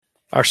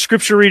Our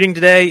scripture reading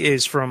today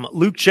is from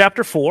Luke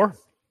chapter 4.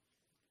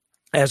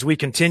 As we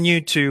continue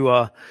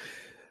to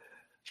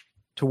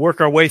work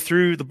our way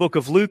through the book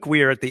of Luke,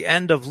 we are at the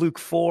end of Luke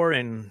 4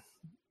 and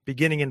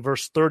beginning in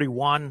verse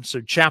 31. So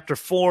chapter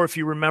 4, if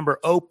you remember,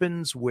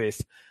 opens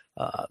with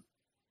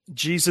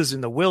Jesus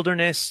in the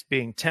wilderness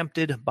being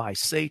tempted by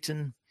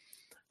Satan,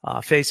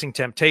 facing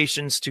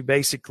temptations to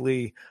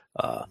basically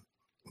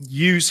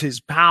use his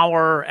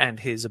power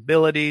and his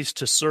abilities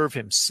to serve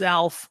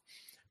himself,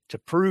 to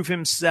prove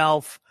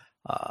himself,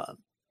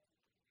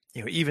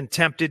 even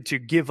tempted to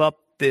give up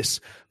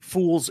this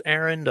fool's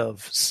errand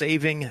of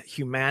saving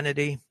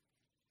humanity.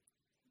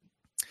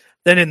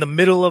 Then in the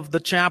middle of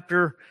the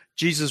chapter,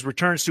 Jesus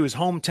returns to his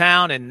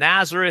hometown in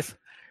Nazareth,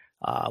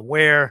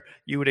 where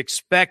you would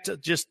expect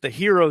just the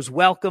hero's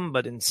welcome,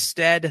 but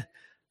instead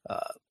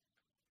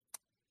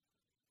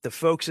the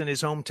folks in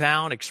his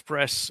hometown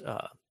express,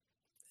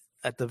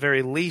 at the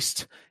very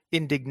least,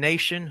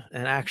 indignation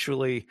and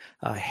actually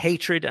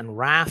hatred and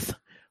wrath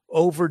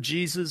over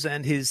Jesus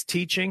and his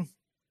teaching,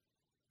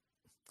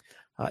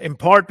 in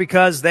part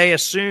because they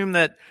assume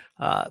that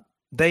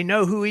they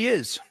know who he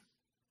is.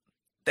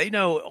 They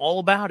know all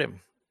about him.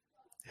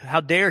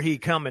 How dare he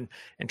come and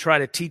try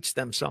to teach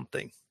them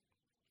something?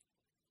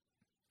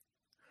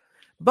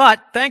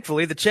 But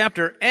thankfully, the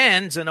chapter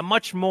ends in a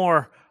much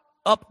more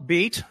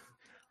upbeat,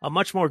 a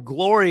much more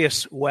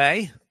glorious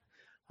way.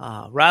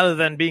 Rather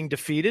than being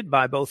defeated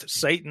by both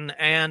Satan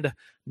and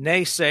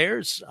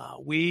naysayers,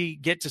 we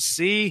get to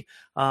see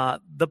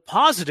the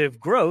positive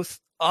growth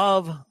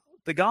of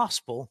the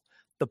gospel,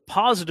 the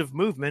positive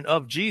movement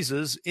of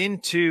Jesus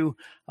into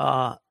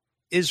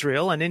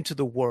Israel and into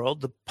the world,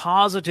 the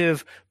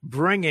positive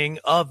bringing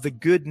of the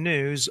good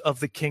news of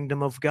the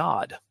kingdom of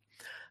God.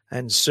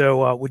 And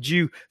so would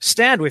you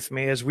stand with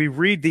me as we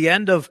read the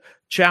end of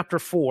chapter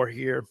 4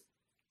 here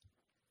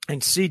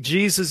and see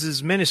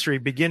Jesus' ministry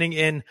beginning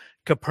in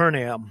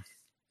Capernaum.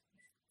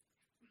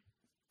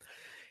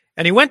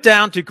 And he went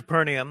down to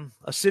Capernaum,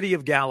 a city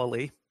of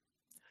Galilee,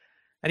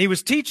 and he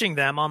was teaching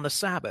them on the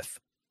Sabbath.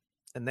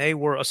 And they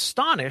were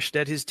astonished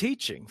at his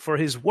teaching, for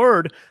his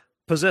word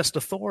possessed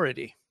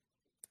authority.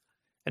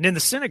 And in the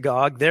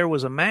synagogue there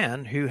was a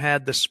man who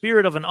had the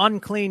spirit of an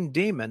unclean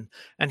demon,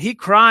 and he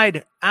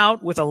cried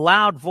out with a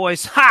loud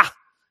voice, "Ha!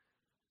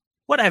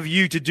 What have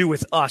you to do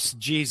with us,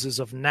 Jesus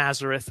of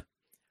Nazareth?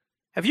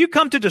 Have you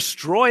come to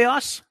destroy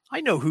us?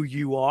 I know who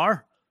you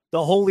are,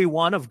 the Holy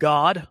One of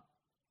God."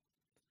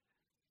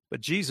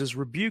 But Jesus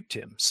rebuked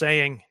him,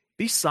 saying,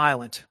 "Be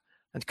silent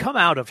and come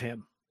out of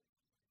him."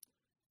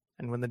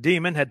 And when the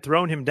demon had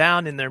thrown him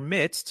down in their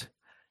midst,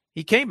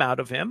 he came out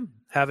of him,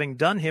 having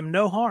done him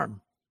no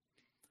harm.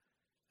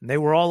 And they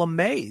were all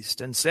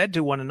amazed and said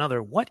to one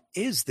another, "What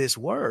is this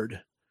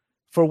word?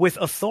 For with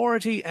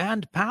authority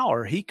and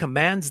power he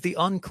commands the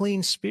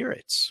unclean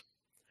spirits,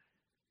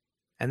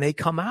 and they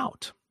come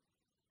out."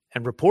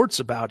 And reports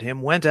about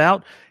him went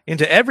out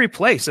into every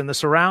place in the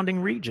surrounding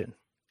region.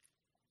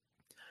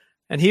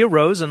 And he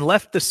arose and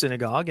left the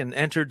synagogue and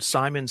entered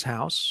Simon's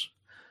house.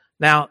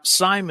 Now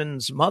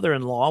Simon's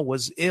mother-in-law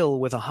was ill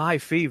with a high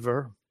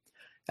fever,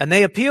 and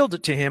they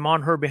appealed to him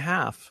on her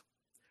behalf.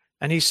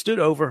 And he stood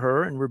over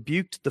her and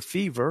rebuked the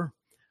fever,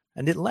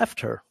 and it left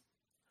her.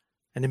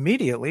 And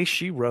immediately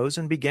she rose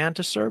and began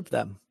to serve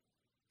them.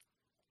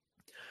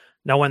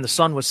 Now when the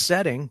sun was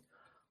setting,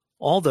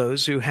 all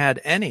those who had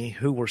any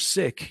who were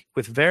sick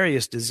with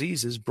various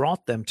diseases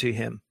brought them to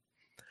him,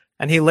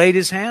 and he laid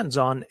his hands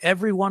on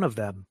every one of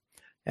them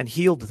and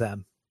healed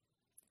them.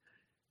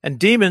 And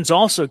demons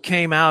also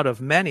came out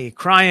of many,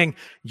 crying,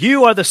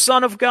 "You are the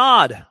Son of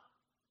God."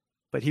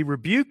 But he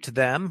rebuked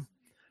them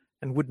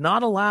and would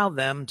not allow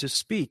them to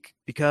speak,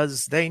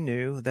 because they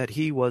knew that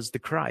he was the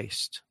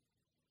Christ.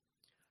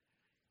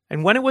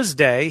 And when it was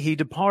day, he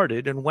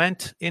departed and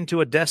went into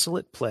a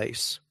desolate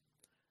place.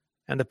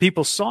 And the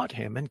people sought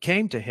him and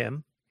came to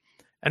him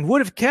and would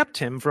have kept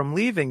him from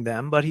leaving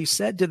them. But he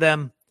said to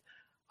them,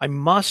 "I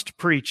must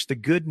preach the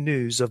good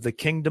news of the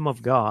kingdom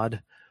of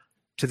God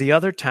to the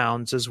other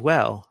towns as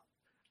well,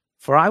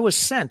 for I was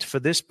sent for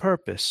this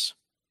purpose."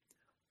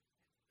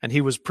 And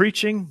he was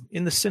preaching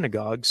in the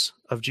synagogues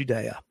of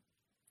Judea.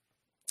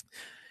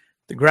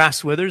 The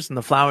grass withers and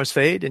the flowers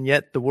fade, and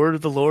yet the word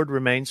of the Lord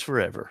remains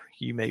forever.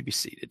 You may be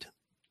seated.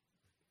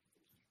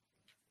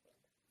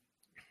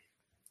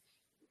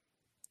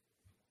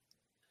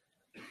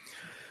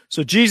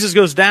 So Jesus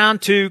goes down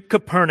to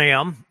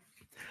Capernaum.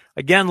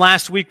 Again,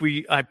 last week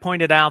I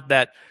pointed out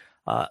that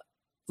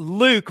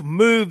Luke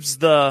moves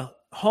the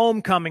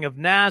homecoming of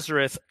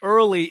Nazareth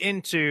early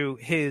into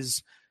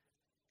his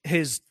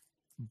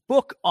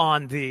book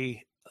on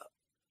the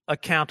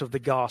account of the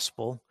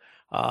gospel,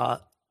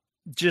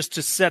 just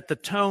to set the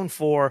tone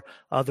for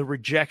the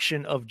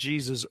rejection of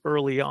Jesus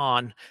early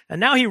on. And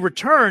now he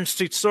returns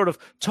to sort of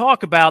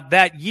talk about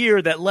that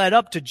year that led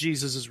up to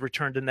Jesus'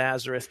 return to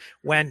Nazareth,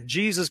 when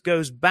Jesus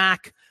goes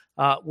back,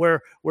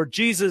 where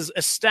Jesus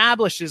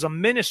establishes a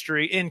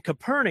ministry in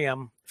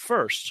Capernaum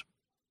first.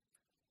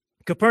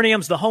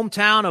 Capernaum's the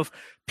hometown of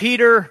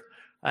Peter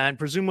and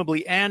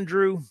presumably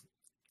Andrew.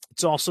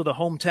 It's also the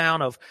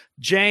hometown of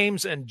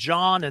James and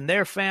John and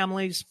their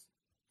families.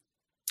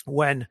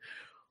 When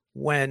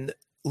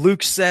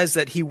Luke says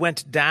that he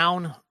went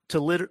down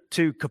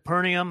to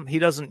Capernaum, he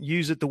doesn't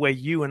use it the way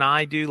you and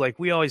I do. Like,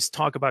 we always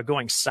talk about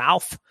going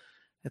south,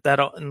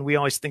 and we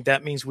always think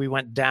that means we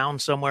went down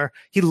somewhere.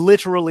 He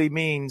literally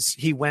means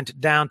he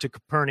went down to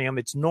Capernaum.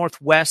 It's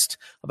northwest,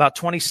 about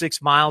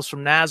 26 miles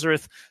from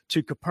Nazareth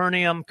to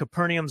Capernaum.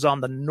 Capernaum's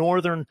on the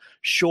northern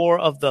shore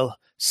of the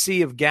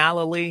Sea of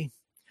Galilee.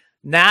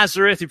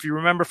 Nazareth, if you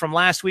remember from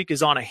last week,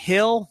 is on a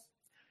hill.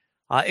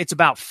 It's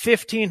about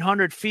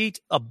 1,500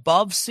 feet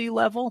above sea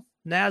level,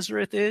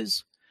 Nazareth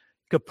is.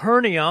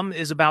 Capernaum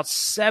is about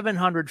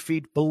 700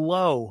 feet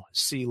below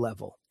sea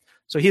level.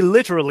 So he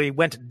literally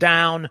went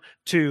down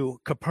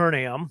to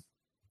Capernaum.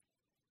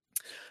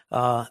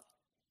 And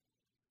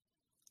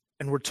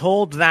we're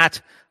told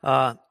that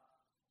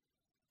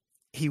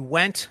he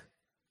went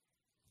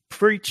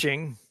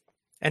preaching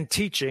and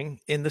teaching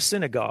in the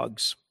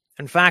synagogues.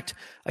 In fact,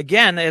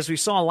 again, as we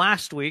saw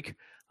last week,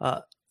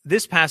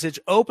 this passage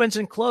opens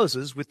and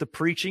closes with the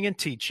preaching and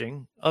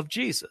teaching of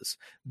Jesus.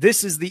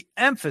 This is the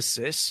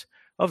emphasis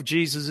of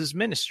Jesus'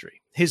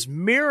 ministry. His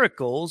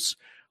miracles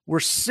were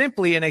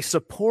simply in a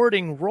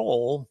supporting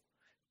role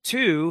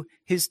to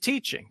his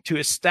teaching, to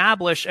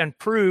establish and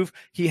prove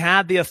he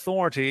had the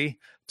authority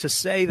to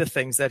say the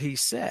things that he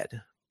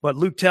said. But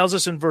Luke tells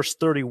us in verse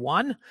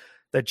 31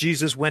 that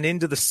Jesus went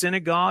into the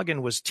synagogue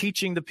and was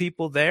teaching the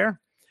people there.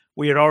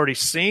 We had already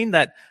seen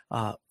that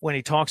when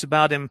he talks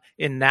about him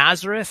in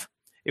Nazareth,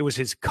 it was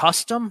his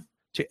custom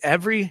to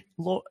every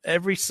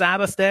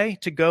Sabbath day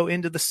to go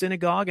into the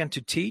synagogue and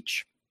to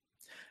teach.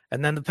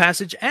 And then the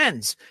passage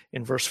ends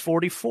in verse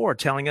 44,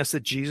 telling us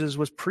that Jesus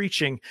was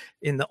preaching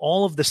in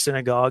all of the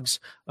synagogues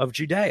of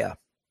Judea.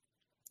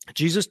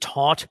 Jesus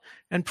taught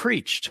and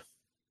preached.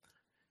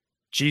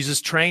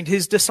 Jesus trained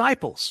his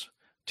disciples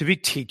to be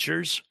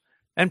teachers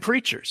and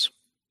preachers.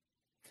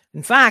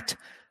 In fact,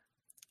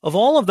 of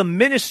all of the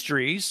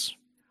ministries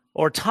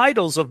or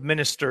titles of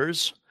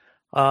ministers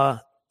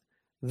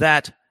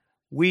that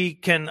we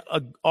can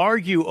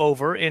argue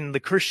over in the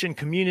Christian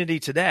community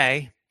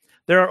today,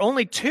 there are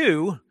only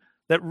two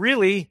that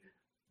really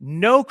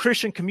no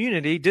Christian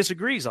community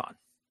disagrees on.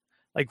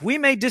 Like, we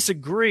may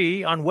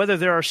disagree on whether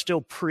there are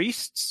still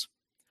priests.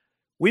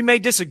 We may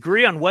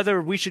disagree on whether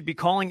we should be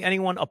calling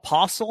anyone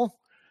apostle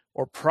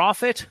or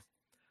prophet.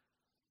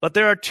 But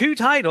there are two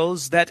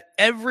titles that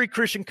every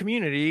Christian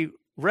community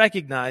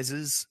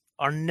recognizes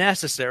are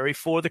necessary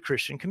for the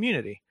Christian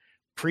community: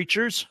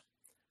 preachers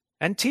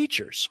and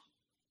teachers.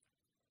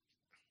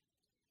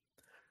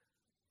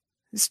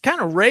 This kind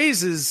of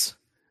raises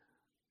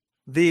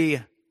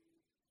the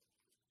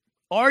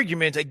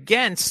argument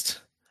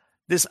against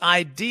this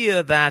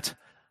idea that,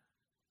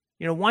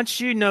 once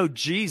you know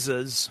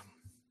Jesus,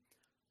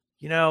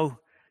 you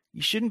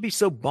shouldn't be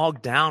so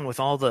bogged down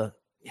with all the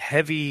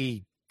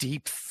heavy,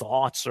 deep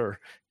thoughts or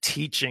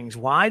teachings.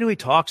 Why do we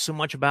talk so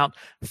much about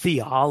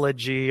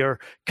theology or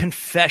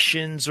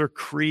confessions or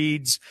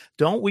creeds?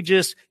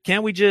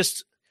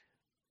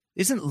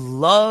 Isn't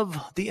love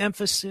the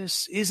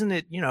emphasis? Isn't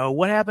it,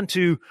 what happened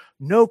to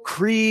no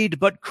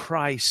creed but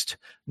Christ,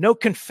 no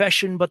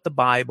confession but the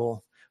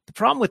Bible? The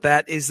problem with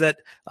that is that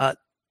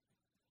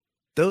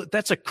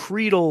that's a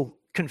creedal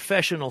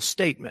confessional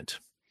statement.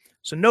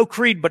 So no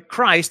creed but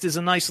Christ is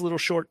a nice little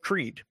short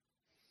creed.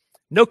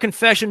 No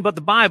confession but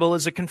the Bible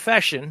is a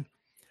confession.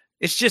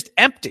 It's just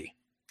empty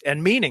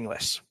and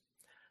meaningless.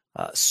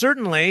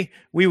 Certainly,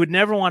 we would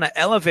never want to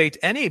elevate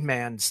any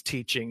man's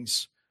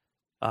teachings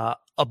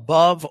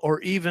above or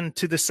even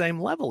to the same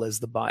level as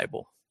the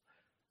Bible.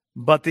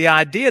 But the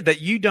idea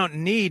that you don't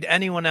need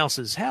anyone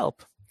else's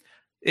help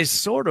is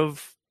sort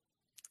of,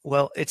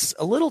 it's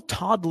a little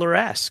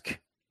toddler-esque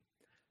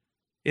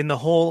in the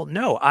whole,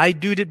 no, I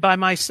do it by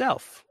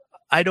myself.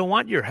 I don't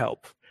want your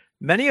help.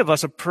 Many of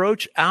us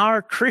approach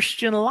our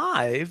Christian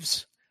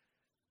lives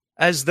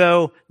as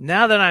though,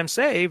 now that I'm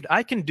saved,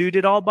 I can do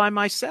it all by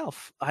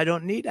myself. I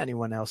don't need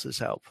anyone else's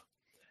help.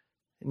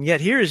 And yet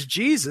here is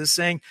Jesus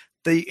saying,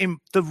 the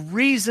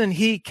reason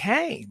he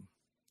came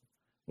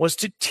was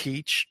to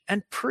teach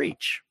and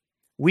preach.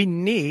 We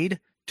need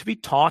to be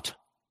taught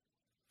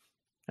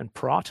and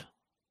praught.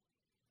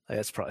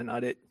 That's probably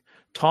not it.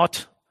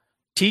 Taught,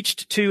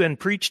 teached to, and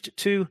preached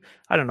to.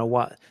 I don't know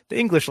what. The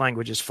English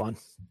language is fun.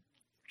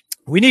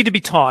 We need to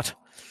be taught.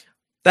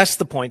 That's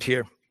the point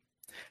here.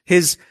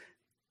 His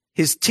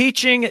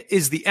teaching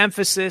is the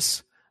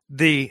emphasis.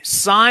 The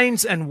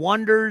signs and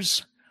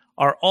wonders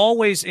are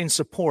always in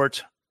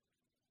support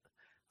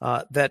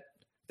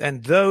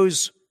and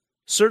those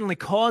certainly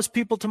cause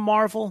people to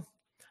marvel,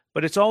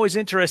 but it's always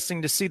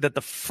interesting to see that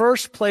the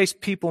first place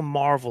people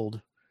marveled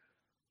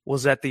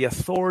was at the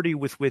authority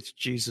with which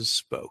Jesus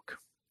spoke,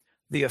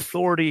 the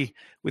authority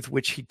with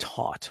which he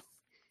taught.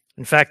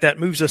 In fact, that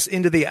moves us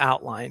into the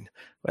outline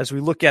as we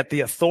look at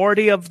the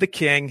authority of the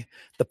king,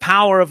 the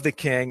power of the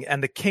king,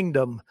 and the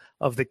kingdom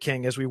of the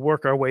king as we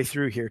work our way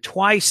through here.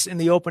 Twice in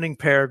the opening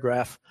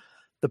paragraph,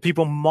 the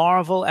people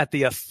marvel at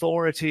the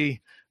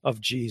authority of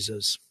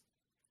Jesus.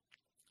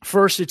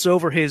 First, it's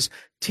over his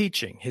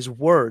teaching, his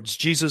words.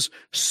 Jesus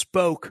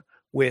spoke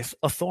with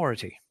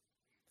authority.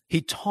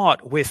 He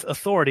taught with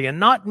authority, and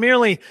not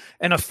merely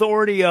an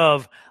authority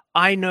of,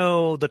 I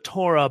know the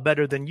Torah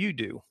better than you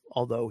do,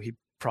 although he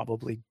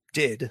probably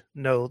did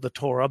know the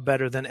Torah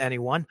better than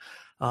anyone.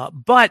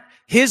 But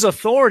his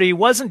authority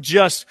wasn't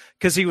just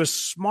because he was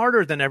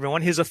smarter than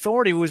everyone. His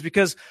authority was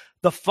because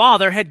the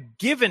Father had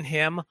given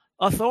him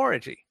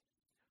authority.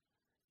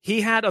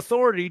 He had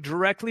authority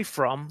directly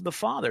from the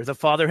Father. The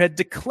Father had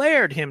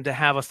declared him to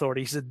have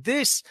authority. He said,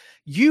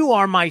 you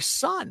are my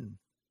son.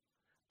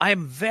 I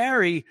am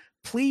very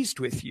pleased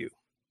with you.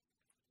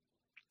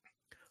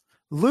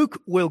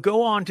 Luke will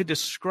go on to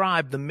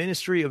describe the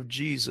ministry of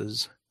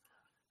Jesus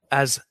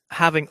as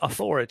having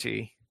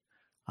authority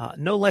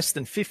no less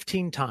than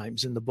 15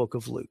 times in the book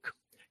of Luke.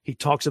 He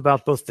talks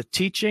about both the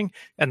teaching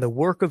and the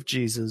work of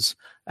Jesus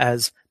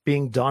as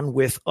being done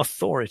with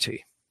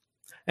authority.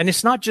 And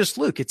it's not just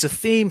Luke, it's a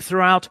theme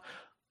throughout,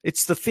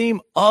 it's the theme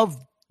of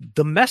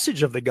the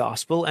message of the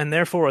gospel, and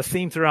therefore a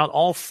theme throughout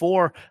all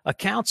 4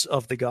 accounts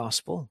of the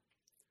gospel.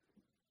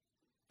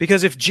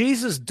 Because if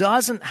Jesus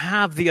doesn't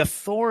have the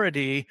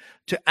authority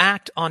to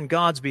act on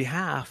God's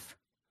behalf,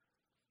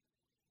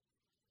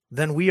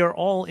 then we are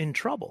all in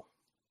trouble.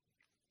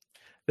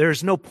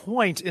 There's no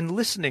point in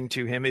listening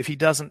to him if he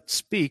doesn't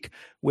speak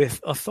with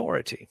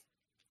authority.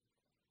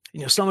 You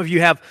know, some of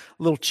you have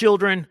little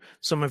children.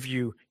 Some of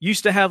you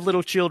used to have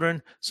little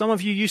children. Some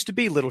of you used to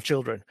be little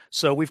children.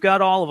 So we've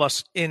got all of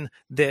us in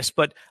this.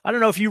 But I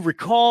don't know if you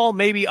recall,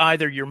 maybe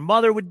either your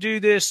mother would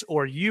do this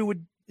or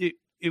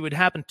it would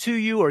happen to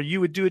you, or you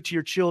would do it to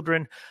your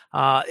children.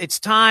 It's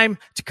time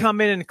to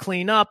come in and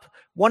clean up.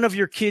 One of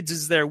your kids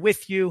is there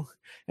with you.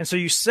 And so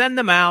you send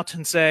them out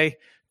and say,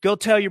 go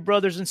tell your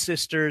brothers and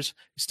sisters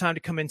it's time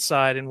to come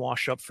inside and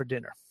wash up for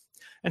dinner.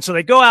 And so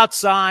they go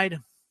outside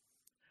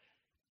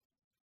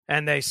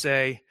and they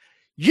say,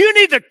 you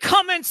need to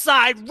come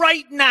inside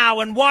right now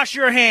and wash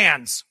your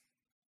hands.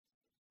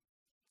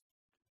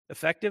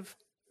 Effective?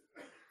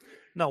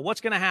 No,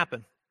 what's going to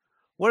happen?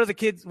 What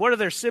are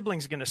their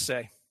siblings going to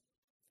say?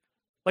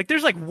 Like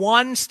there's like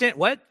one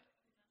what?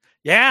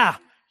 Yeah,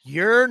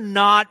 you're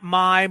not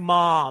my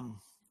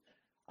mom.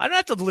 I don't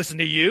have to listen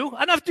to you.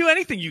 I don't have to do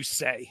anything you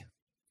say.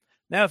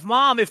 Now,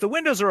 if the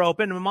windows are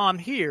open and mom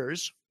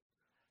hears,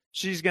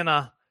 she's going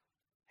to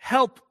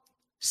help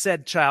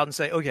said child and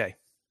say, okay,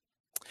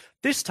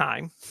 this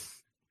time,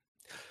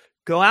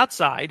 go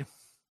outside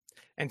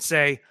and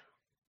say,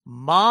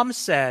 Mom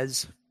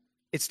says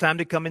it's time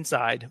to come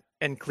inside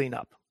and clean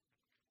up.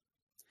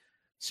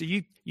 So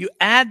you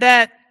add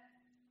that,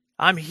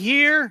 I'm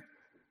here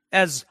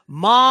as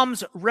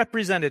Mom's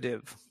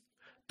representative.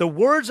 The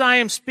words I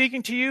am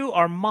speaking to you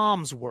are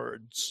Mom's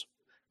words.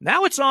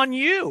 Now it's on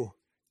you.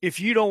 If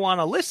you don't want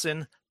to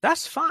listen,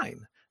 that's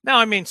fine. Now,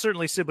 I mean,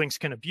 certainly siblings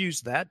can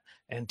abuse that,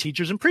 and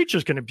teachers and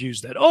preachers can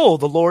abuse that. Oh,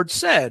 the Lord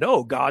said.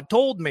 Oh, God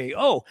told me.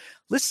 Oh,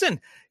 listen,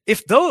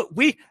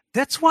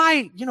 that's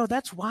why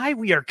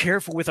we are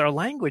careful with our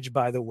language,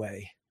 by the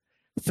way.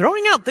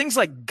 Throwing out things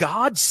like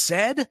God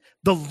said,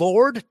 the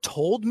Lord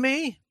told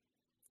me,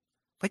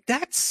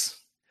 that's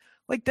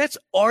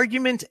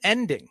argument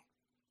ending.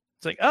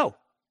 It's like, oh,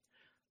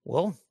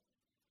 well,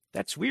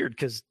 that's weird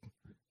because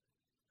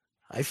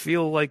I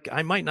feel like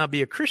I might not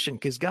be a Christian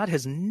because God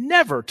has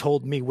never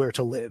told me where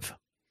to live.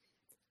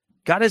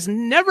 God has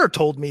never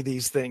told me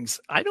these things.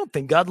 I don't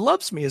think God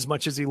loves me as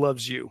much as he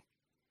loves you.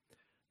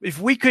 If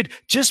we could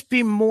just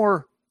be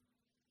more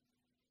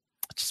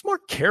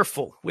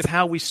careful with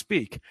how we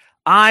speak.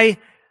 I'm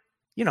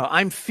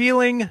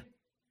feeling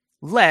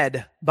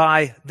led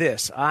by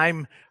this.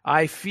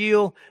 I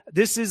feel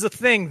this is a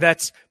thing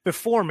that's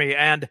before me,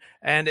 and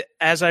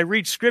as I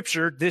read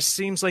scripture, this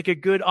seems like a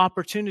good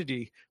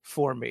opportunity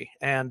for me.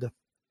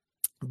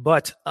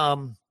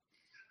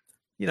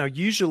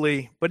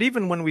 Usually, but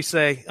even when we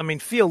say,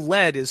 feel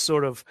led is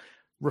sort of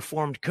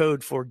Reformed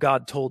code for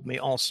God told me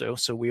also.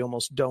 So we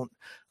almost don't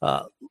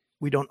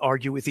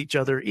argue with each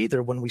other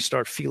either when we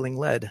start feeling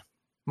led.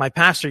 My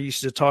pastor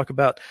used to talk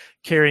about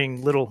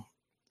carrying little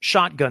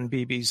shotgun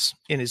BBs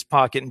in his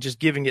pocket and just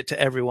giving it to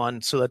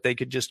everyone so that they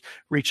could just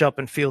reach up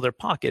and feel their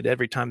pocket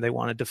every time they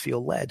wanted to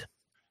feel led.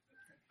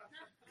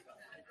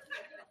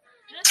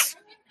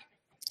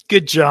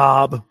 Good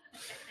job.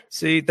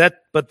 See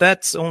that, but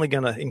that's only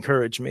going to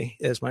encourage me,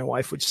 as my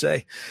wife would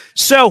say.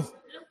 So,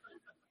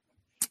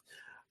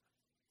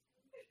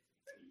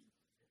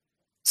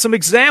 some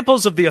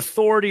examples of the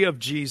authority of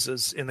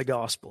Jesus in the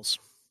Gospels.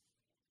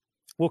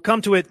 We'll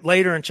come to it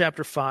later in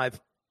chapter 5.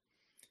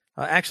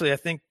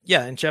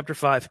 In chapter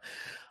 5,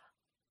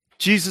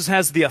 Jesus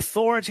has the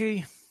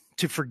authority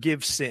to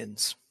forgive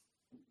sins.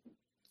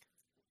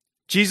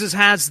 Jesus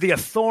has the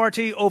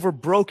authority over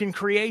broken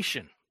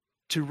creation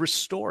to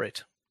restore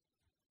it.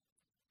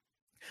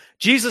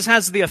 Jesus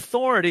has the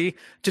authority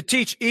to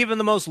teach even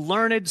the most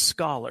learned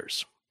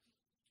scholars.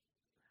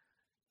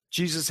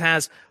 Jesus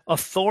has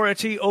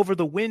authority over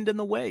the wind and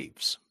the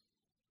waves.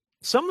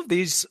 Some of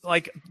these,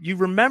 you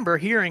remember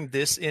hearing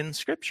this in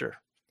Scripture.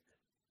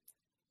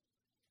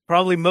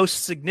 Probably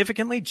most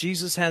significantly,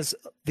 Jesus has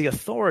the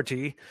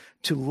authority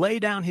to lay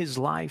down his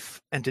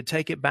life and to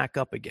take it back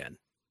up again.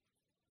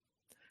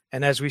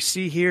 And as we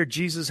see here,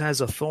 Jesus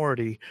has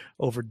authority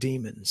over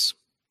demons.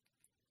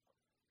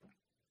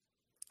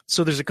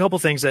 So there's a couple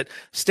things that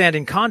stand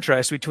in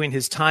contrast between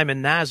his time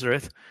in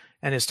Nazareth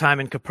and his time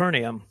in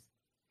Capernaum.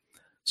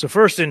 So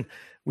first,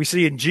 we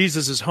see in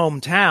Jesus'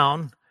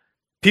 hometown,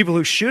 people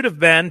who should have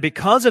been,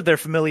 because of their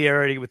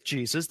familiarity with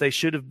Jesus, they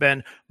should have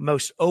been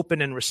most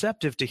open and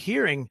receptive to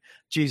hearing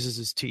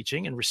Jesus'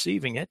 teaching and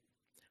receiving it,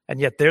 and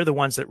yet they're the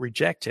ones that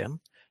reject him.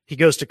 He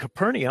goes to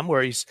Capernaum,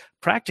 where he's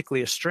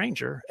practically a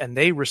stranger, and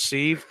they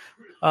receive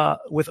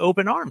with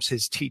open arms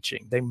his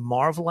teaching. They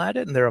marvel at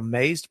it, and they're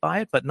amazed by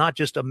it, but not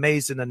just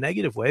amazed in a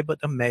negative way, but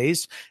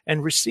amazed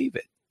and receive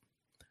it.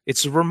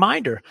 It's a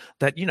reminder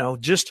that,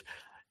 just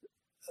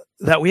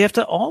that we have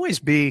to always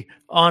be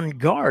on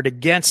guard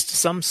against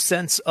some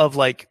sense of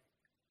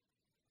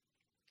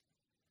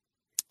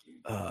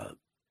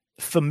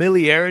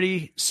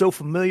familiarity, so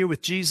familiar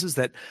with Jesus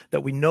that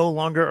we no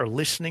longer are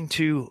listening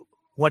to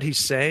what he's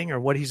saying or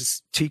what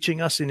he's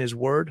teaching us in his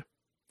word.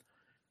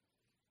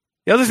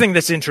 The other thing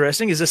that's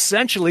interesting is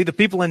essentially the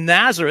people in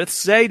Nazareth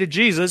say to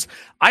Jesus,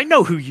 I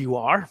know who you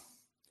are.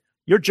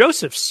 You're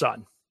Joseph's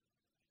son.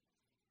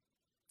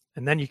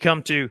 And then you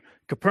come to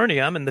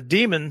Capernaum and the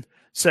demon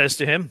says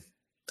to him,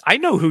 I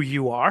know who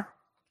you are.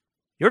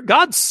 You're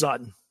God's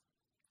son.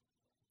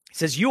 He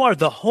says, you are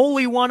the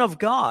Holy One of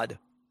God.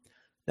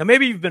 Now,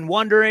 maybe you've been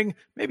wondering,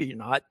 maybe you're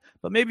not,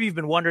 but maybe you've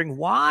been wondering,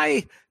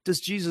 why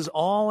does Jesus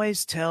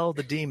always tell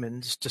the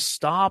demons to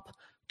stop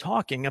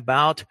talking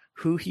about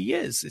who he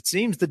is? It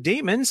seems the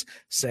demons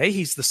say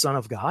he's the Son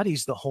of God,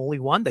 he's the Holy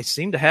One. They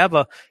seem to have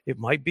it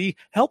might be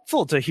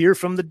helpful to hear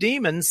from the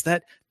demons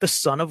that the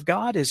Son of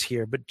God is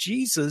here. But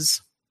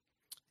Jesus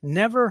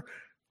never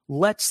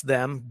lets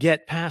them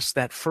get past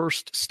that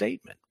first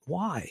statement.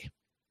 Why?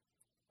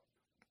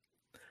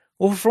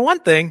 Well, for one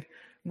thing,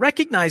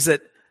 recognize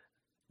that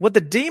what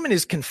the demon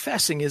is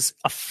confessing is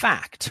a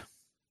fact.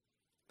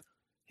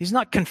 He's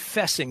not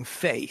confessing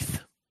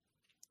faith.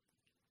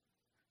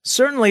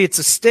 Certainly, it's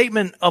a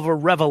statement of a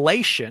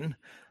revelation,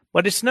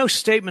 but it's no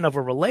statement of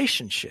a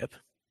relationship.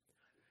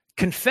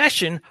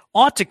 Confession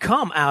ought to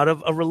come out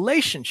of a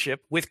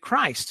relationship with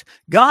Christ.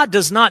 God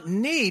does not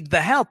need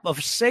the help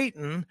of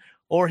Satan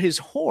or his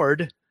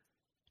horde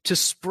to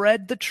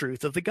spread the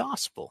truth of the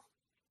gospel.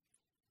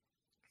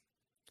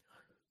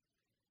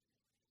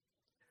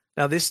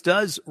 Now, this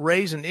does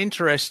raise an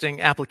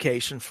interesting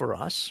application for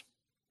us.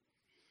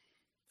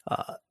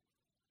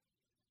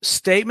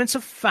 Statements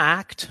of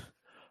fact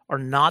are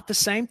not the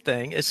same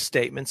thing as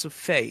statements of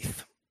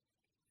faith.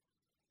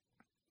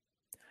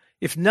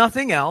 If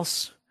nothing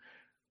else,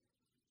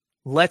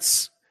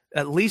 let's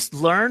at least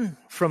learn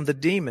from the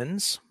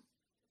demons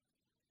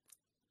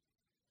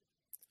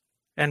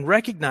and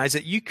recognize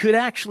that you could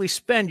actually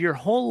spend your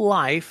whole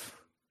life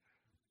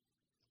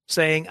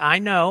saying, I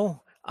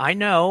know, I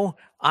know,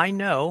 I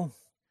know,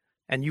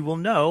 and you will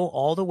know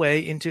all the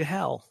way into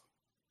hell.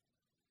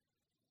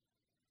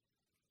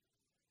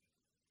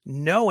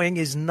 Knowing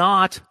is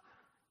not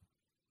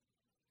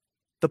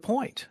the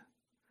point.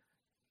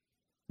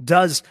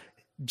 Does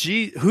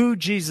who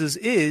Jesus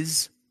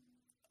is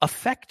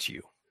affect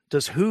you?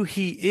 Does who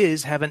he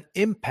is have an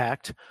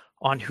impact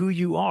on who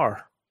you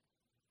are?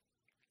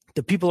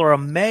 The people are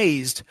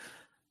amazed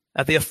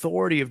at the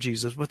authority of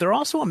Jesus, but they're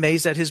also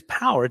amazed at his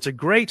power. It's a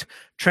great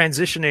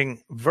transitioning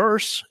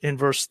verse in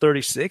verse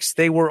 36.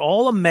 They were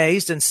all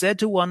amazed and said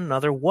to one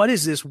another, what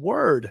is this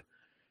word?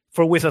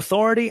 For with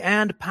authority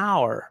and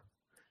power,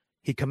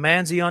 he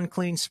commands the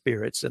unclean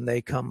spirits and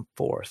they come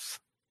forth.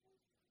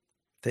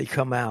 They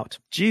come out.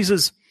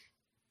 Jesus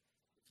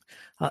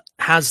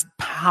has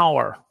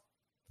power,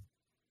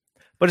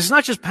 but it's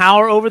not just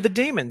power over the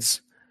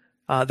demons.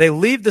 They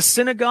leave the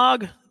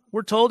synagogue,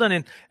 we're told,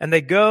 and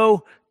they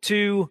go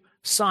to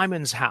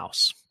Simon's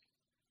house.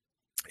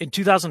 In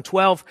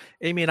 2012,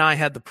 Amy and I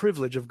had the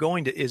privilege of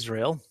going to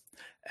Israel,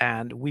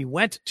 and we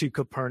went to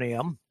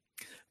Capernaum.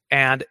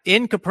 And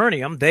in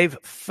Capernaum, they've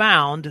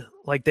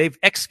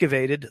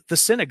excavated the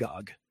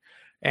synagogue.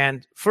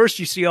 And first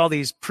you see all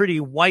these pretty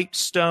white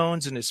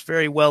stones, and it's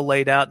very well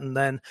laid out. And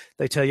then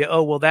they tell you,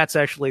 oh, well, that's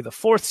actually the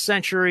 4th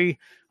century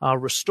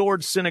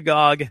restored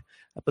synagogue.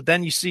 But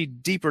then you see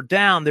deeper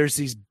down, there's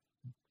these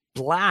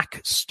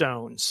black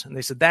stones. And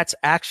they said, that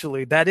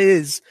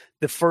is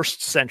the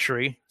 1st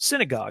century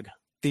synagogue,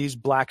 these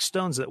black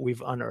stones that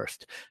we've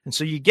unearthed. And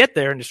so you get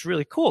there and it's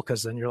really cool,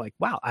 because then you're like,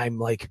 wow, I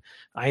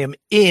am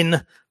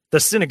in the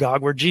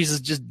synagogue where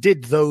Jesus just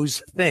did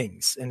those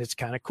things. And it's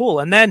kind of cool.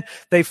 And then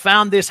they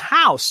found this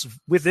house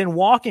within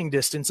walking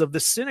distance of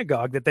the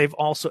synagogue that they've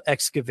also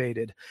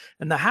excavated.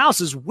 And the house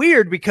is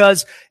weird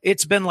because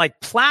it's been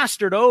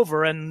plastered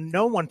over, and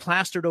no one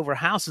plastered over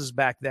houses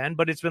back then,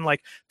 but it's been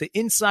the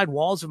inside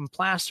walls have been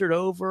plastered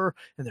over,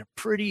 and they're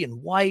pretty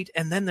and white.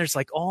 And then there's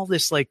all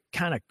this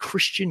kind of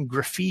Christian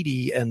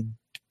graffiti and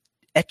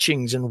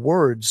etchings and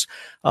words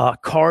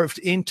carved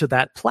into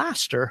that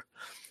plaster.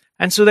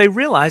 And so they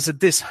realized that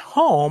this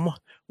home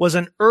was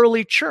an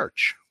early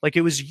church. Like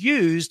it was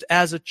used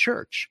as a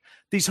church.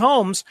 These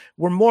homes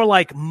were more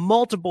like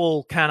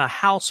multiple kind of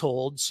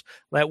households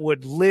that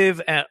would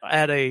live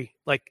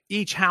like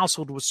each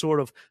household would sort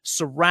of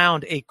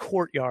surround a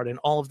courtyard, and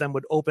all of them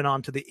would open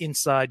onto the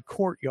inside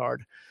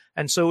courtyard.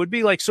 And so it would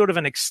be like sort of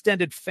an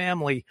extended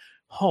family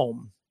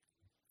home.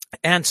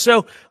 And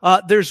so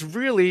there's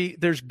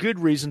good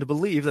reason to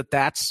believe that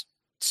that's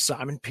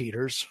Simon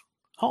Peter's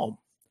home,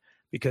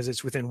 because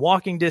it's within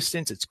walking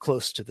distance, it's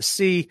close to the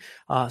sea.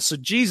 So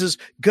Jesus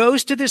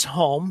goes to this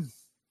home,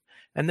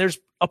 and there's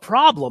a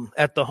problem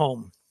at the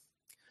home.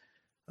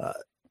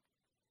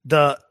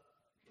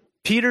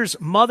 Peter's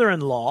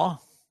mother-in-law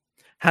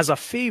has a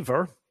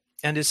fever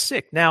and is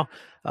sick. Now,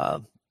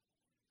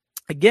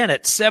 again,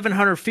 at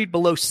 700 feet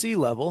below sea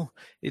level,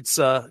 it's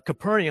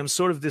Capernaum,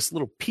 sort of this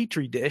little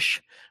petri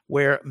dish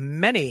where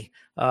many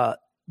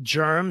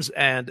germs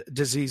and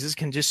diseases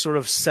can just sort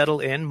of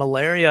settle in.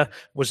 Malaria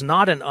was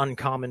not an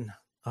uncommon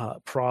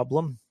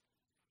problem.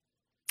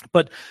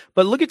 But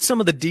look at some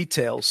of the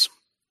details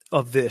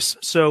of this.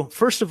 So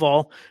first of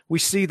all, we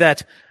see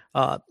that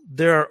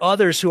there are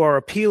others who are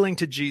appealing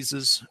to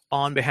Jesus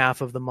on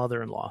behalf of the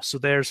mother-in-law. So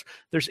there's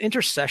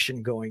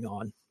intercession going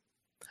on.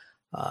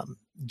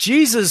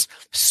 Jesus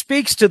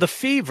speaks to the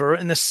fever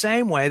in the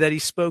same way that he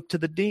spoke to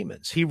the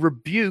demons. He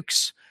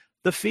rebukes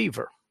the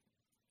fever.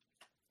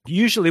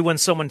 Usually when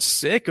someone's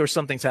sick or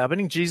something's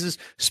happening, Jesus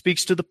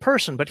speaks to the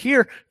person. But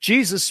here,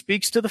 Jesus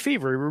speaks to the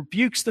fever. He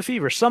rebukes the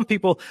fever. Some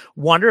people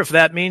wonder if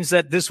that means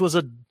that this was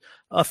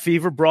a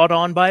fever brought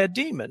on by a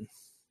demon.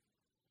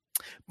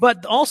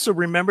 But also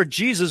remember,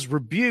 Jesus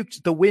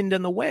rebuked the wind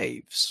and the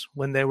waves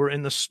when they were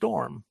in the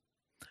storm.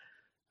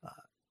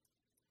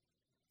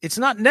 It's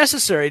not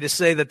necessary to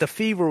say that the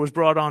fever was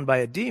brought on by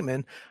a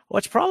demon.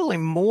 What's probably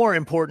more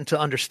important to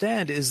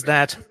understand is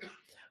that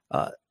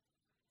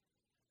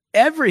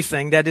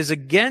everything that is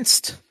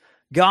against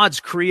God's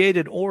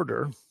created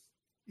order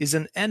is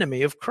an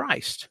enemy of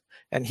Christ,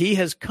 and he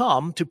has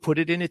come to put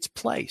it in its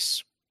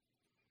place.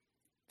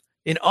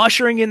 In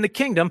ushering in the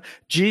kingdom,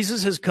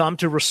 Jesus has come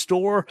to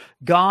restore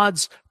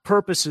God's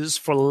purposes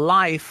for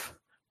life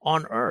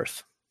on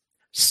earth.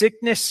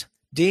 Sickness,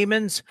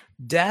 demons,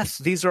 death,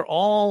 these are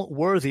all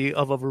worthy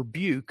of a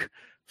rebuke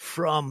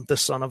from the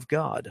Son of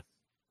God.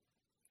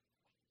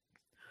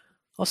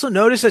 Also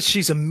notice that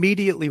she's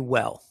immediately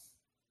well.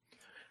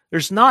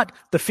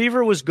 The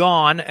fever was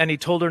gone, and he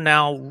told her,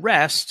 now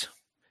rest.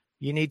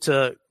 You need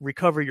to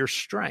recover your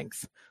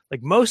strength.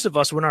 Like most of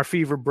us, when our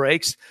fever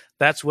breaks,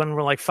 that's when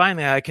we're like,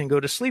 finally, I can go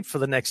to sleep for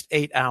the next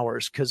 8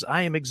 hours because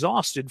I am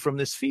exhausted from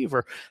this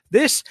fever.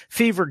 This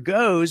fever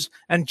goes,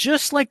 and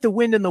just like the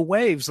wind and the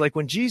waves, like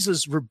when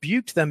Jesus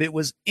rebuked them, it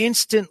was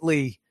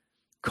instantly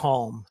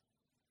calm.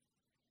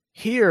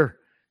 Here,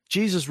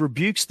 Jesus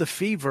rebukes the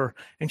fever,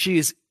 and she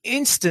is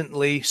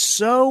instantly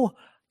so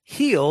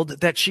healed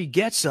that she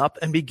gets up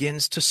and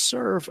begins to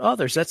serve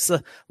others. That's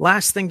the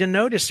last thing to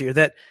notice here,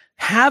 that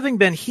having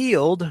been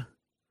healed,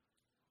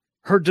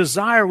 her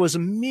desire was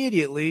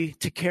immediately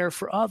to care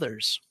for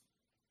others.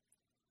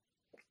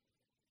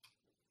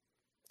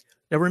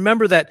 Now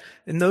remember that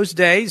in those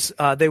days,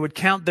 they would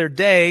count their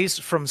days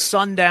from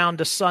sundown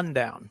to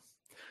sundown.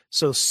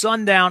 So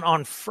sundown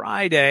on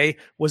Friday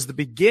was the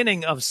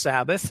beginning of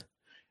Sabbath.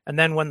 And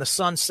then when the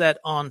sun set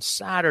on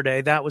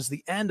Saturday, that was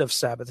the end of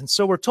Sabbath. And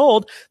so we're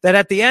told that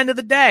at the end of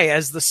the day,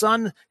 as the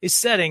sun is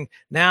setting,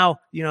 now,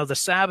 the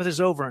Sabbath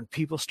is over and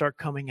people start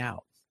coming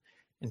out.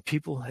 And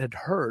people had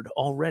heard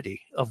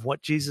already of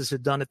what Jesus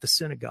had done at the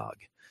synagogue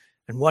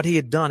and what he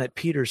had done at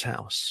Peter's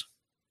house.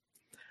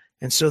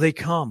 And so they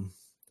come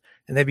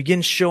and they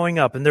begin showing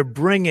up, and they're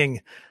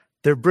bringing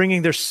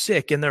their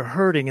sick and they're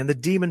hurting and the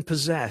demon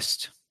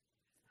possessed.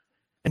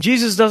 And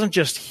Jesus doesn't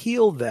just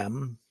heal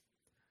them.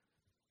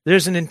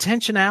 There's an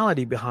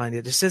intentionality behind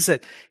it. It says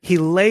that he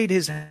laid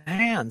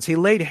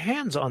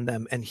hands on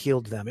them and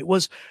healed them. It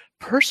was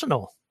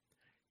personal.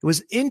 It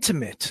was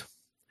intimate.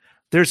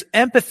 There's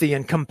empathy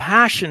and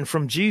compassion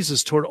from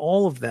Jesus toward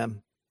all of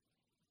them.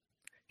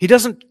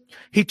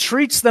 He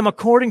treats them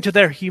according to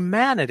their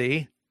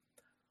humanity,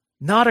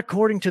 not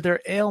according to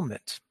their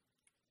ailment.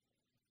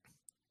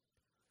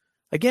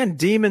 Again,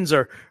 demons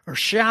are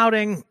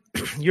shouting,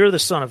 "You're the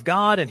Son of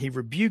God," and he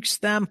rebukes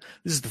them.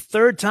 This is the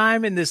third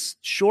time in this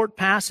short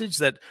passage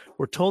that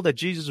we're told that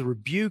Jesus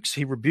rebukes.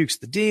 He rebukes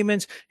the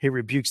demons, he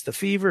rebukes the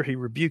fever, he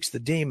rebukes the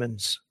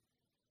demons.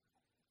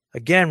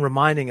 Again,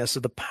 reminding us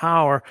of the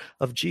power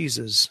of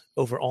Jesus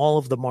over all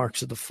of the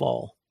marks of the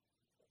fall.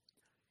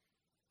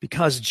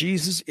 Because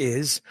Jesus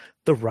is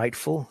the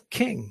rightful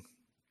king.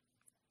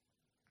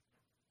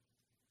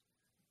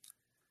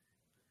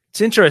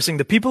 It's interesting.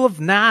 The people of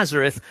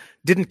Nazareth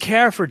didn't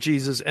care for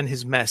Jesus and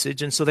his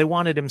message, and so they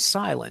wanted him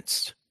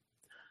silenced.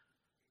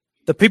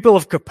 The people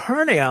of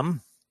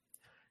Capernaum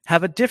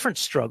have a different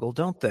struggle,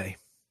 don't they?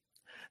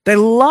 They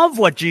love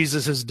what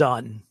Jesus has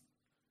done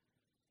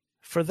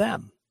for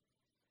them.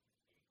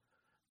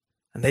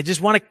 And they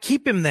just want to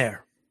keep him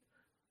there.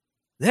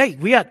 Hey,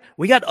 we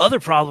got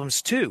other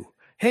problems too.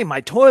 Hey,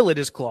 my toilet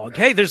is clogged.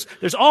 Hey, there's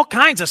all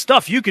kinds of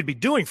stuff you could be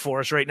doing for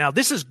us right now.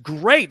 This is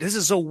great. This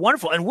is so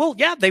wonderful. And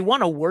they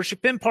want to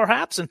worship him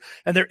perhaps, and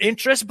they're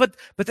interested, but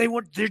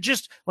they're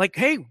just like,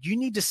 hey, you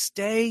need to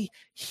stay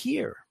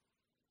here.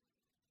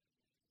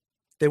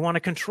 They want to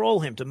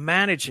control him, to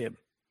manage him.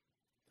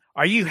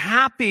 Are you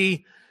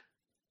happy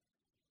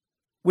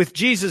with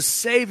Jesus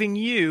saving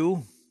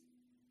you,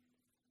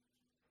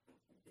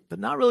 but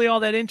not really all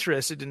that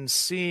interested in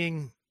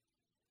seeing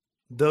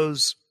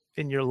those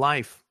in your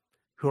life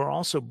who are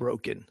also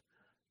broken,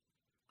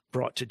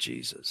 brought to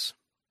Jesus?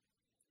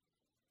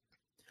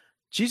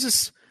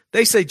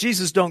 They say,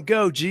 Jesus, don't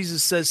go.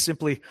 Jesus says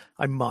simply,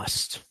 I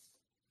must.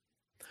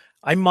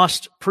 I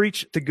must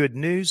preach the good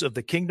news of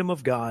the kingdom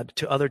of God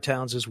to other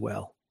towns as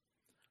well.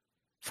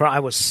 For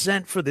I was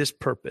sent for this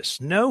purpose.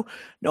 No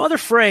other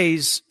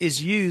phrase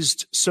is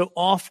used so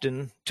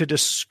often to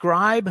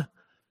describe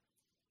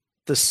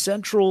the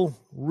central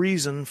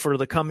reason for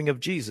the coming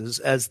of Jesus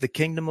as the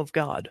kingdom of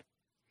God,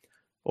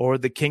 or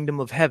the kingdom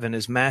of heaven,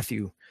 as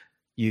Matthew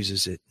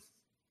uses it.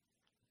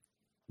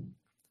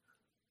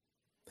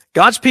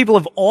 God's people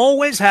have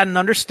always had an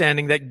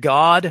understanding that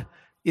God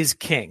is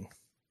king.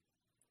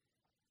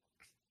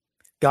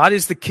 God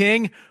is the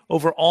king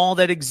over all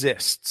that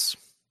exists.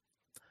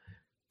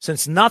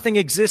 Since nothing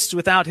exists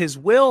without his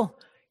will,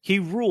 he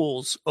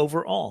rules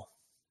over all.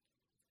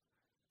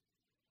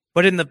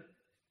 But in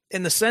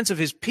the sense of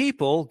his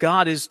people,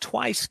 God is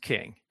twice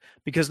king,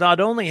 because not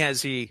only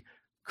has he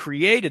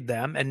created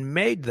them and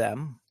made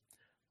them,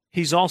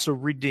 he's also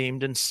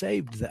redeemed and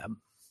saved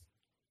them.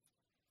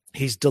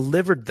 He's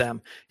delivered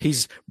them.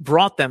 He's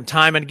brought them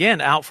time and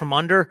again out from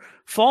under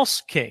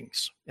false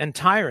kings and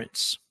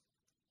tyrants.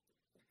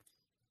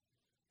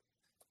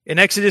 In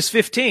Exodus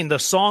 15, the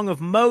Song of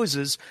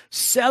Moses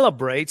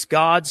celebrates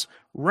God's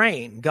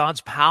reign,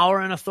 God's power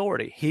and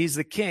authority. He's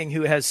the king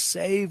who has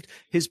saved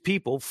his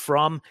people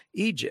from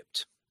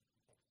Egypt.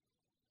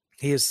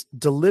 He has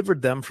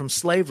delivered them from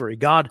slavery.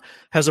 God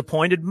has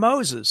appointed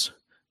Moses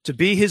to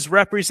be his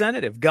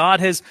representative. God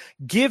has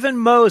given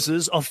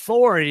Moses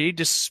authority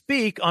to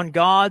speak on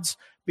God's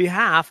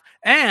behalf,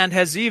 and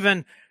has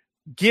even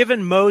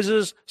given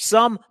Moses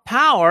some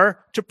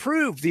power to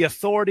prove the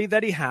authority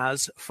that he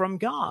has from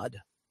God.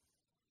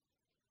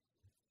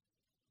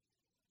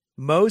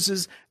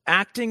 Moses,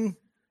 acting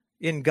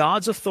in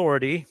God's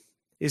authority,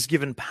 is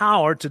given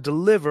power to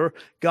deliver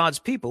God's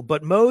people.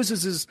 But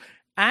Moses'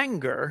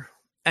 anger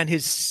and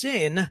his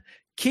sin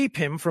keep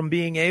him from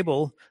being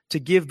able to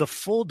give the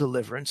full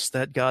deliverance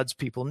that God's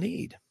people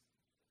need.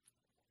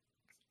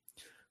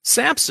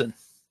 Samson.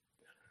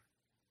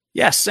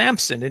 Yes,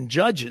 Samson in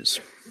Judges.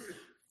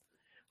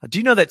 Do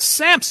you know that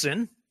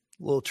Samson,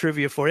 a little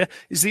trivia for you,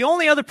 is the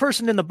only other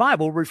person in the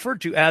Bible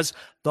referred to as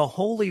the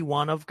Holy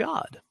One of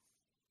God?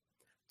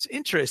 It's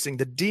interesting.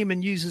 The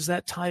demon uses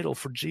that title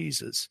for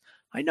Jesus.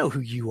 I know who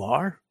you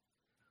are.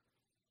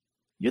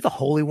 You're the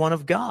Holy One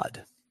of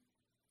God.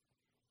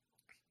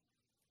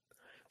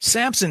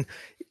 Samson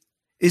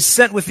is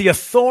sent with the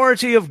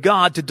authority of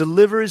God to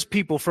deliver his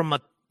people from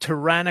a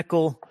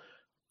tyrannical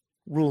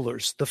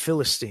rulers, the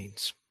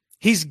Philistines.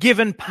 He's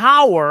given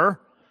power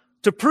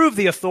to prove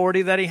the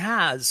authority that he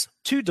has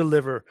to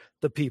deliver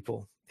the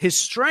people. His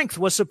strength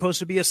was supposed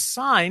to be a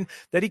sign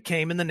that he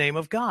came in the name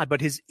of God,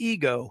 but his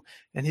ego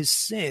and his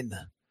sin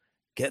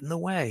get in the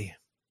way,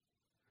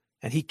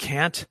 and he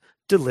can't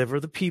deliver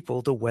the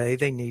people the way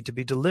they need to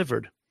be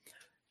delivered.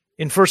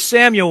 In 1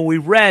 Samuel, we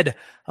read,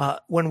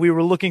 when we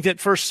were looking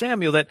at 1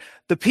 Samuel, that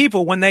the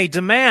people, when they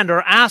demand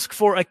or ask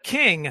for a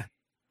king,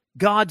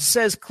 God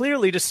says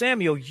clearly to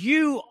Samuel,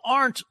 you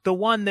aren't the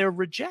one they're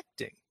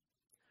rejecting.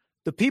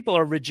 The people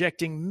are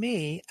rejecting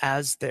me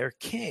as their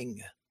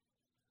king.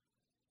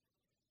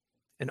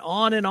 And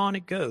on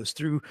it goes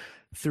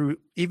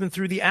even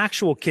through the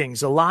actual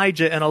kings,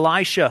 Elijah and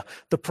Elisha,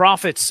 the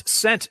prophets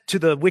sent to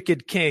the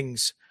wicked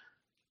kings,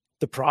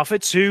 the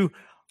prophets who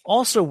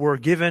also were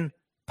given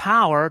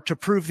power to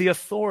prove the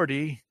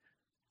authority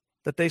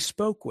that they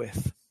spoke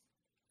with.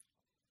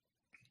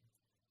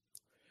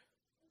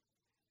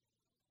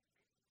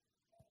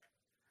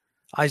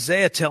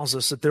 Isaiah tells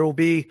us that there will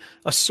be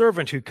a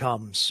servant who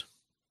comes,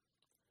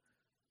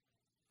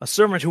 a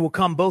servant who will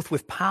come both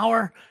with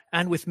power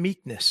and with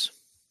meekness,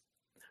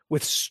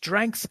 with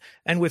strength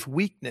and with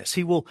weakness.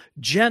 He will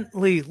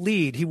gently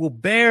lead. He will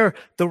bear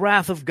the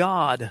wrath of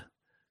God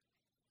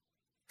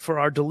for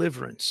our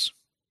deliverance.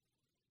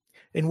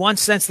 In one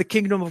sense, the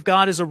kingdom of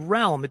God is a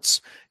realm.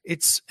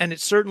 It's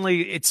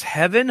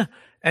heaven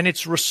and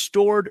it's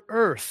restored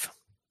earth.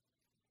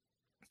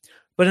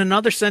 But in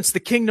another sense, the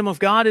kingdom of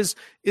God is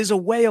a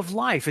way of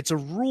life. It's a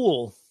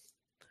rule.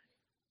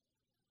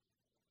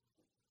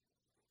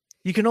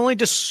 You can only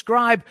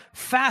describe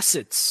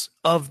facets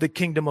of the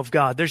kingdom of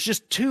God. There's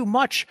just too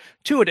much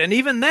to it. And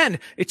even then,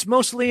 it's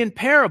mostly in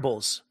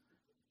parables.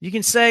 You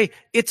can say,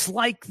 it's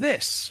like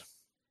this.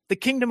 The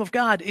kingdom of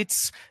God,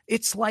 it's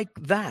like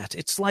that.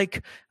 It's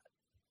like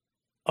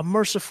a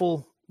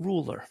merciful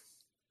ruler.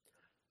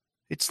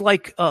 It's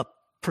like a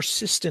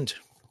persistent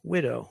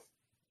widow.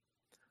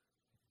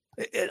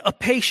 a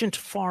patient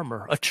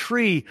farmer, a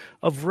tree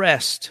of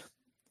rest,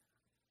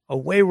 a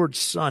wayward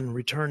son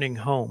returning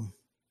home.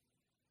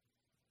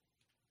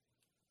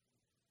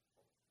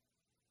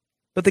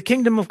 But the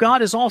kingdom of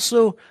God is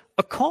also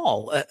a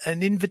call,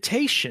 an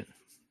invitation.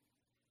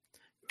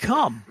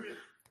 Come,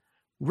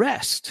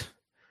 rest.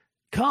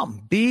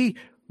 Come, be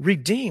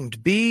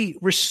redeemed, be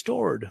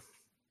restored.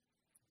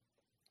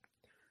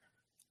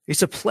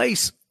 It's a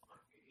place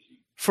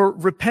for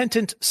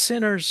repentant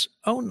sinners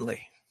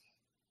only.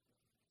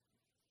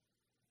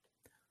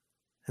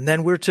 And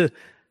then we're to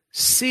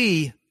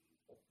see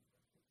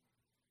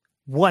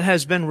what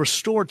has been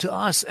restored to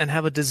us and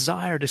have a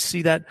desire to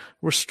see that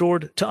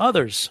restored to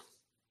others.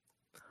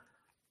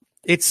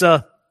 It's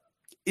a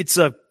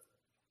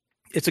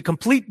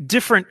complete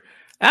different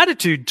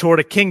attitude toward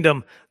a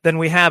kingdom than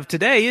we have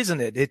today,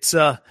 isn't it? It's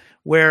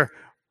where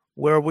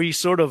we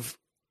sort of,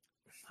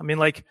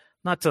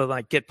 not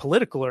to get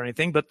political or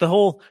anything, but the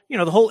whole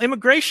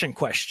immigration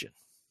question.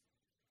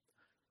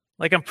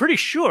 I'm pretty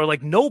sure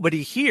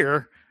nobody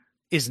here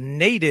is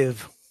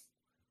native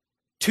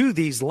to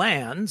these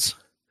lands.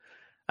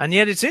 And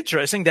yet it's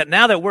interesting that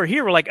now that we're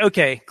here, we're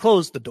okay,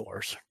 close the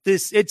doors.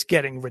 It's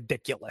getting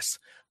ridiculous.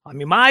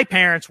 My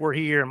parents were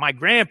here, my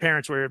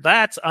grandparents were here.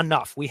 That's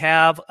enough. We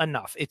have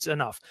enough. It's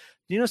enough.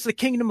 You notice the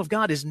kingdom of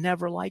God is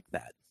never like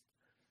that.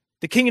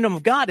 The kingdom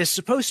of God is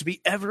supposed to be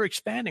ever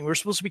expanding. We're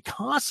supposed to be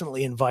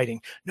constantly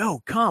inviting.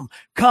 No, come,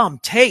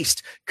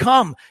 taste,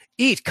 come,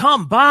 eat,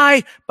 come,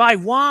 buy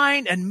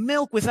wine and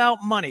milk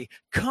without money.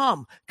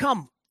 Come,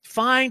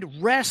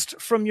 find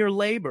rest from your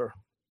labor.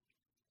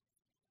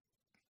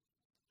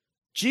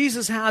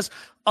 Jesus has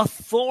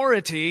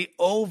authority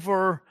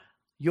over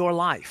your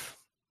life.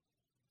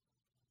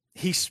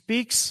 He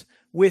speaks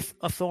with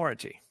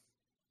authority.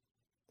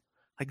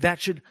 That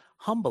should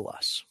humble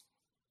us.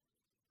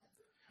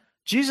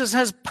 Jesus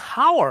has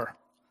power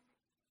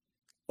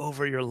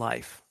over your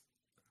life.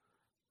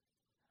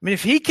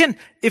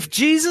 If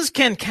Jesus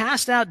can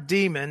cast out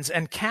demons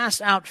and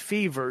cast out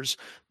fevers,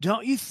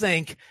 don't you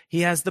think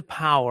he has the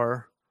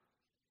power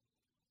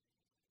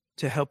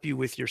to help you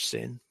with your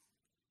sin?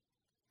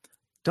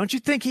 Don't you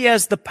think he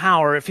has the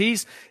power? If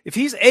he's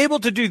able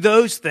to do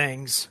those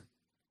things,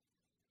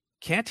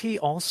 can't he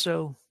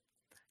also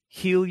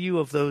heal you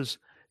of those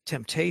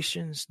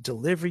temptations,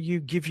 deliver you,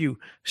 give you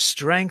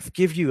strength,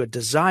 give you a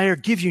desire,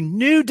 give you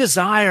new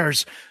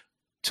desires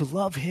to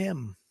love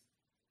him?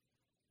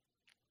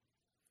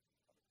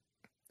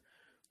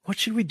 What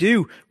should we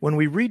do when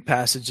we read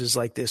passages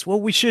like this?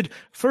 Well,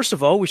 first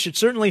of all, we should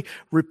certainly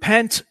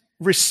repent,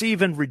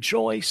 receive, and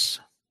rejoice.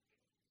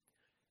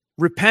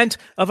 Repent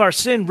of our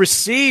sin,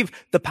 receive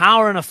the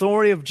power and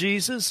authority of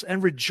Jesus,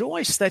 and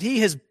rejoice that he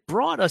has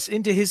brought us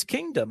into his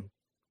kingdom.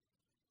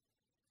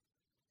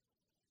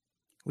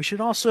 We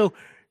should also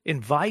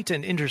invite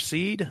and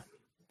intercede,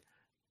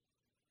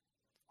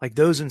 like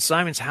those in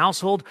Simon's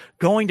household,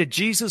 going to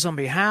Jesus on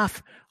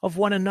behalf of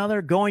one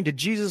another, going to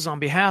Jesus on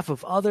behalf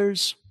of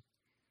others.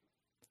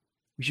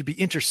 We should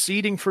be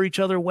interceding for each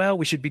other well.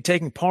 We should be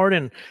taking part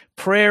in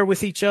prayer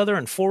with each other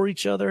and for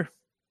each other.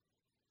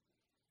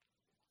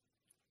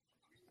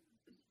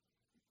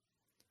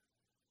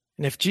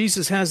 And if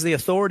Jesus has the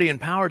authority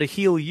and power to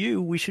heal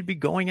you, we should be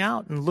going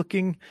out and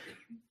looking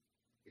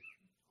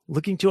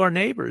to our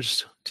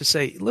neighbors to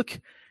say, look,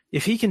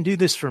 if he can do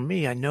this for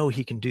me, I know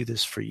he can do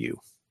this for you.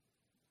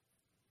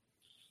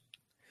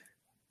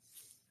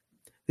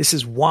 This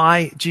is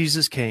why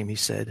Jesus came, he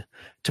said,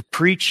 to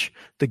preach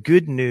the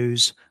good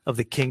news of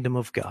the kingdom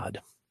of God.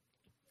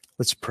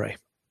 Let's pray.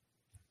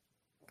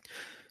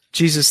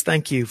 Jesus,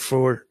 thank you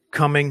for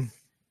coming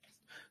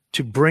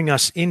to bring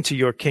us into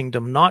your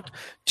kingdom, not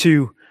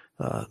to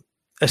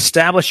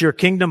establish your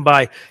kingdom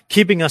by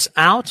keeping us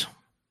out,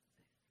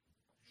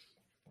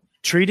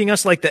 treating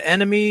us like the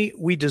enemy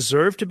we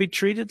deserve to be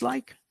treated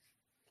like,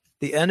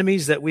 the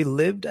enemies that we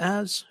lived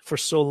as for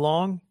so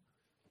long.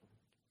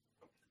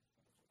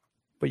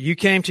 But you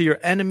came to your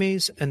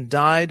enemies and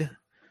died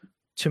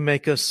to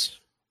make us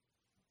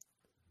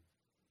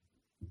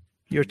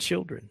your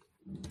children.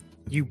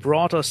 You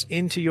brought us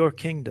into your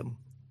kingdom.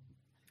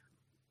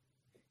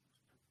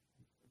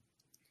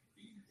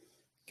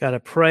 God, I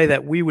pray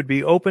that we would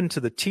be open to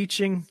the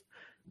teaching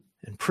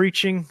and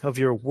preaching of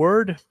your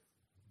word,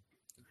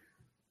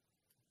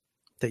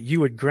 that you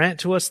would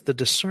grant to us the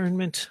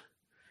discernment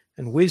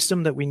and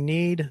wisdom that we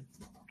need.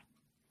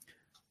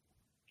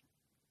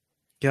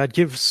 God,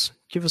 give us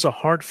a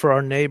heart for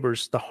our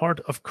neighbors, the heart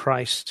of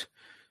Christ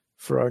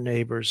for our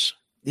neighbors.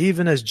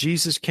 Even as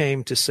Jesus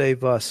came to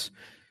save us,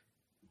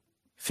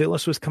 fill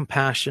us with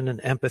compassion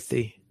and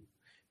empathy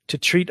to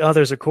treat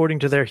others according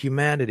to their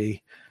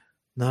humanity,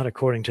 not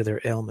according to their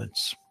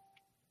ailments.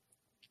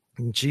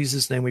 In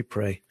Jesus' name we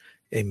pray.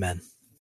 Amen.